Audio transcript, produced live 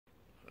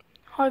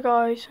Hi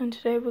guys, and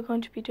today we're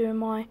going to be doing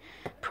my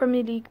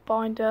Premier League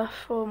binder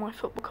for my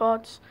football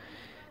cards.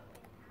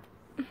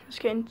 Let's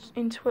get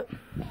into it.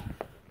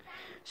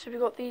 So we've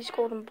got these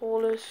Golden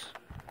Ballers,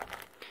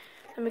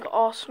 then we've got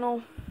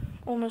Arsenal,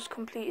 almost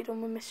completed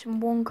and we're missing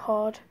one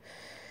card.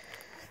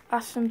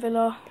 Aston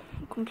Villa,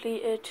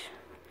 completed.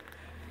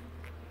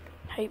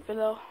 Hate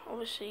Villa,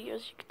 obviously,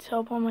 as you can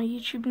tell by my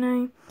YouTube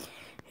name.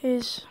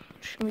 Here's,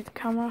 just move the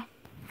camera.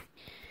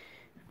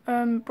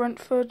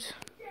 Brentford.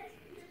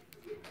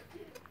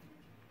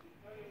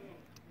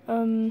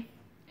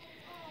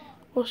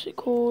 What's it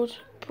called?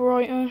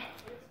 Brighton.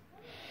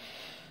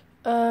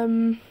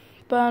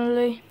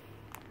 Burnley.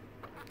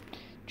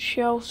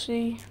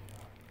 Chelsea.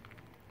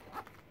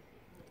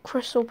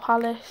 Crystal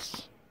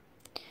Palace.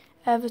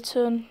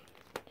 Everton.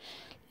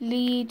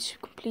 Leeds,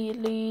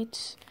 completed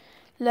Leeds.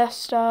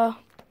 Leicester,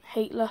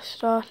 hate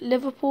Leicester.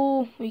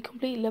 Liverpool, we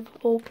completed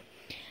Liverpool.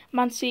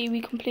 Man City,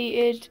 we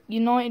completed.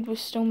 United, we're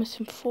still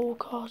missing 4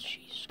 cards.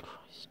 Jesus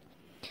Christ.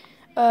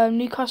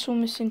 Newcastle,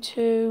 missing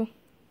 2.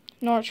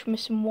 Norwich, we're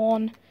missing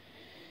 1.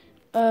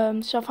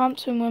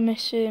 Southampton, we're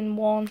missing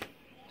 1.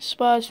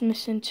 Spurs,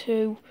 missing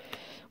 2.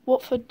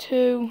 Watford,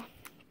 2.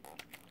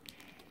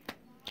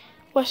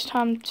 West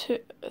Ham,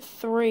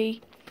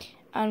 3.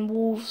 And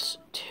Wolves,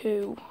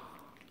 2.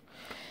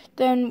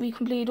 Then we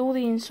completed all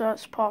the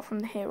inserts apart from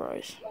the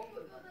heroes.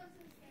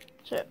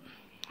 So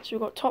we've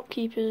got top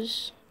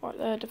keepers right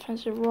there,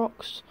 defensive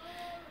rocks,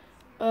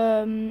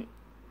 game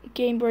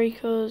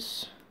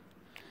breakers,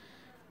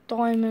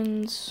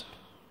 diamonds,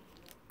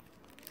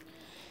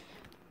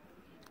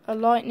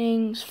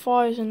 lightnings,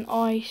 fires and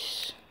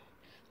ice.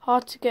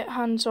 Hard to get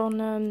hands on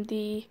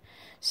the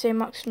Saint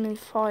Maximin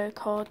fire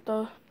card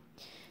though.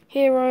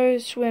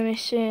 Heroes, we're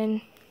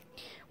missing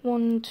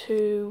 1,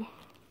 2,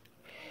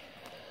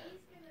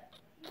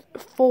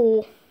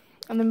 4,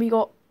 and then we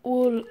got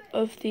all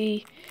of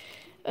the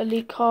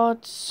elite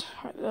cards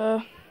right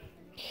there,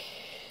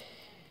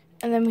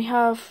 and then we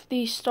have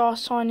these star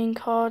signing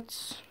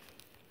cards.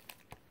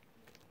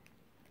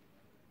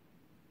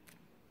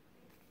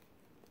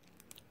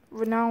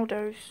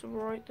 Ronaldo's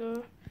right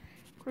there,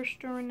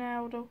 Cristiano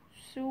Ronaldo,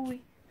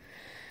 silly.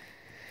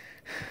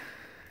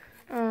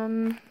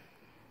 Then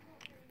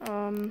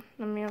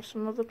we have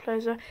some other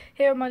players there.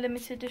 Here are my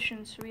limited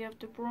editions. So we have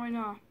De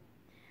Bruyne,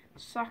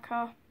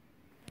 Saka,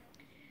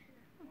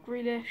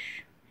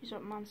 Grealish, he's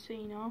at Man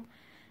City now,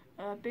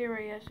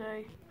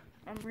 Eze,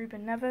 and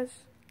Ruben Neves.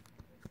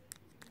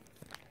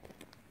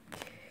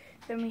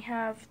 Then we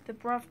have the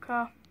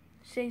Bravka,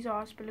 Cesar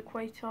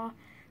Azpilicueta,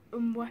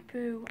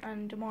 Umwepu,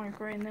 and Demarai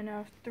Gray, and then I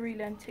have 3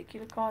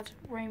 lenticular cards,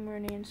 Wayne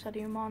Rooney and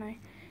Sadio Mane.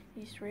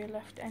 These 3 are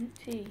left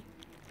empty.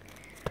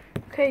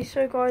 Okay,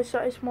 so guys,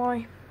 that is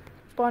my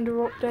binder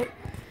update,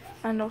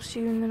 and I'll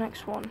see you in the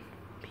next one.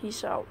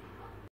 Peace out.